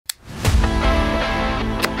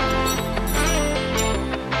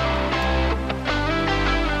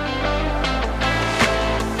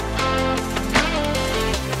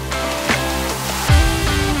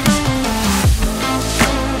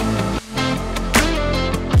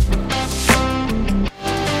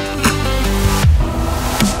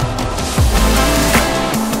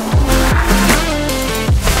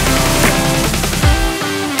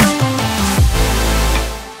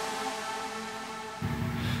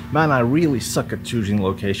Man, I really suck at choosing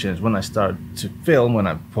locations. When I start to film, when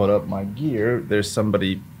I put up my gear, there's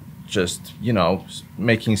somebody just, you know,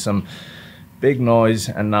 making some big noise,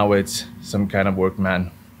 and now it's some kind of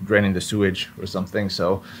workman draining the sewage or something.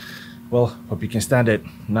 So, well, hope you can stand it.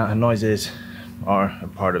 Noises are a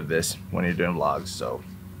part of this when you're doing vlogs, so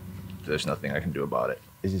there's nothing I can do about it.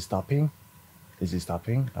 Is it stopping? Is it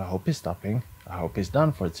stopping? I hope it's stopping. I hope it's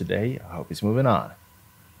done for today. I hope it's moving on.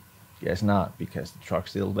 Guess not, because the truck's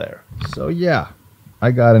still there. So yeah, I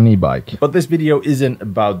got an e-bike. But this video isn't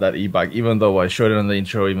about that e-bike, even though I showed it on the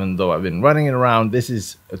intro, even though I've been running it around. This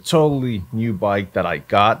is a totally new bike that I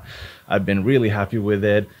got. I've been really happy with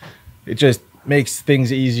it. It just makes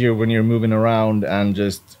things easier when you're moving around and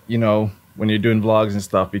just, you know, when you're doing vlogs and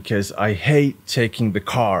stuff, because I hate taking the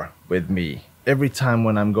car with me. Every time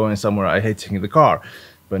when I'm going somewhere, I hate taking the car.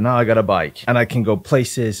 But now I got a bike and I can go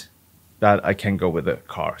places that I can go with a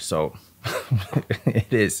car. So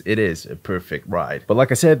it is a perfect ride. But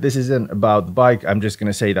like I said, this isn't about the bike. I'm just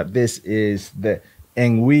gonna say that this is the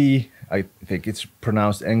Engwe, I think it's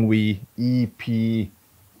pronounced Engwe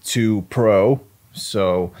EP2 Pro.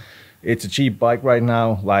 So it's a cheap bike right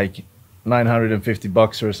now, like 950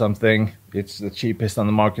 bucks or something. It's the cheapest on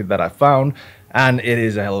the market that I found, and it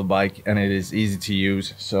is a hell of a bike, and it is easy to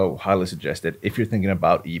use, so highly suggest it if you're thinking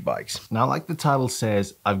about e-bikes. Now, like the title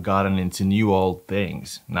says, I've gotten into new old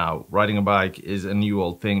things. Now, riding a bike is a new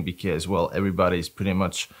old thing because, well, everybody's pretty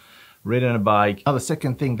much ridden a bike. Now, the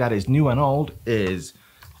second thing that is new and old is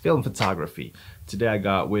film photography. Today I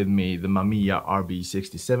got with me the Mamiya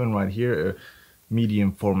RB67 right here,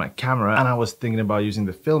 medium format camera, and I was thinking about using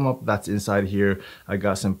the film up that's inside here. I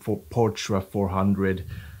got some Portra 400,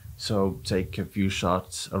 so take a few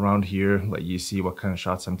shots around here, let you see what kind of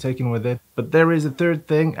shots I'm taking with it. But there is a third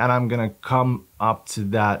thing, and I'm gonna come up to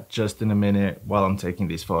that just in a minute while I'm taking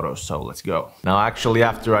these photos, so let's go. Now, actually,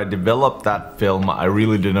 after I developed that film, I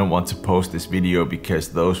really didn't want to post this video because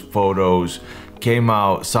those photos came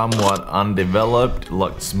out somewhat undeveloped,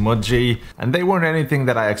 looked smudgy, and they weren't anything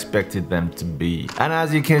that I expected them to be. And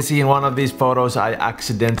as you can see in one of these photos, I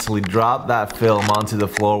accidentally dropped that film onto the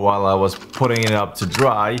floor while I was putting it up to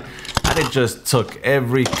dry, and it just took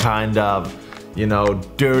every kind of, you know,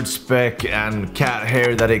 dirt speck and cat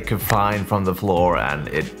hair that it could find from the floor, and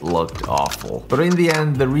it looked awful. But in the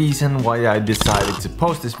end, the reason why I decided to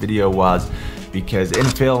post this video was because in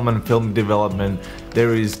film and film development,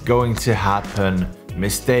 there is going to happen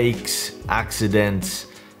mistakes, accidents,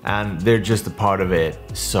 and they're just a part of it.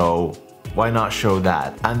 So why not show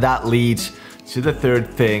that? And that leads to the third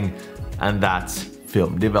thing, and that's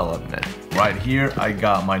film development. Right here, I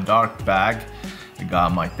got my dark bag. I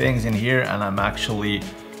got my things in here, and I'm actually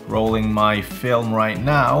rolling my film right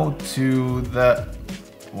now to the,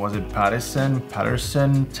 was it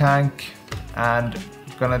Patterson tank, and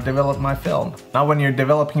gonna develop my film. Now, when you're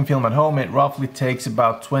developing film at home, it roughly takes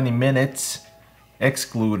about 20 minutes,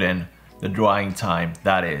 excluding the drying time.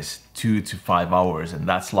 That is 2 to 5 hours, and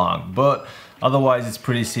that's long. But otherwise, it's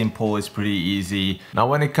pretty simple, it's pretty easy. Now,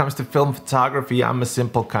 when it comes to film photography, I'm a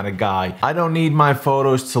simple kind of guy. I don't need my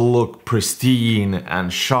photos to look pristine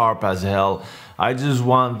and sharp as hell. I just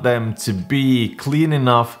want them to be clean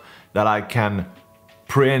enough that I can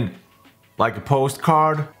print like a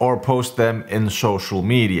postcard or post them in social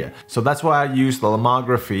media. So that's why I use the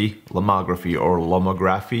Lomography or Lomo.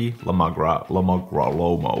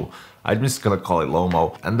 I'm just gonna call it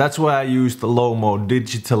Lomo. And that's why I use the Lomo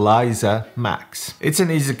Digitalizer Max. It's an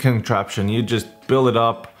easy contraption. You just build it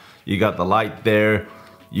up, you got the light there,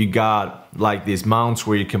 you got like these mounts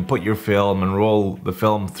where you can put your film and roll the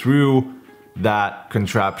film through that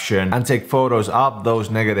contraption and take photos of those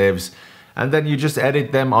negatives, and then you just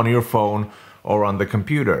edit them on your phone or on the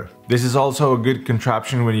computer. This is also a good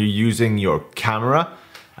contraption when you're using your camera,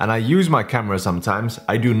 and I use my camera sometimes.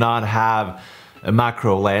 I do not have a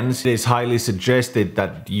macro lens. It is highly suggested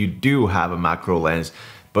that you do have a macro lens,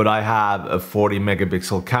 but I have a 40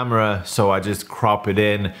 megapixel camera, so I just crop it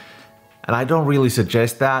in, and I don't really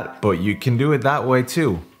suggest that, but you can do it that way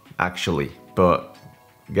too, actually. But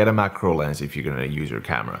get a macro lens if you're gonna use your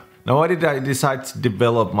camera. Now, why did I decide to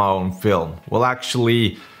develop my own film? Well,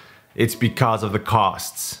 actually, it's because of the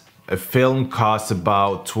costs. A film costs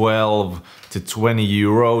about 12 to 20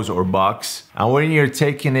 euros or bucks. And when you're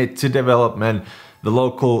taking it to development, the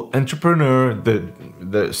local entrepreneur,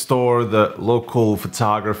 the store, the local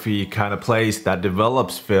photography kind of place that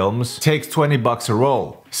develops films takes 20 bucks a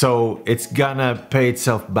roll. So it's gonna pay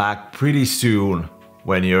itself back pretty soon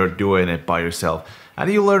when you're doing it by yourself.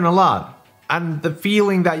 And you learn a lot. And the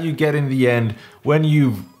feeling that you get in the end when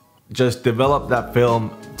you've just developed that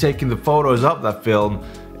film, taken the photos of that film,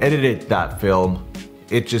 edited that film,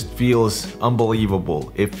 it just feels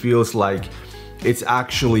unbelievable. It feels like it's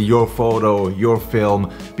actually your photo, your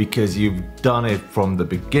film, because you've done it from the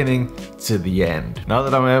beginning to the end. Now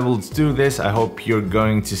that I'm able to do this, I hope you're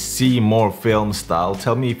going to see more film style.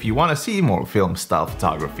 Tell me if you want to see more film style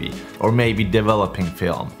photography, or maybe developing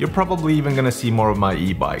film. You're probably even gonna see more of my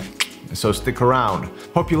e-bike. So stick around.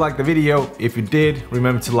 Hope you liked the video. If you did,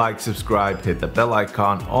 remember to like, subscribe, hit the bell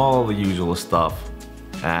icon, all the usual stuff.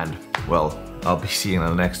 And well, I'll be seeing you in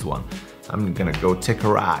the next one. I'm gonna go take a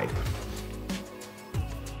ride.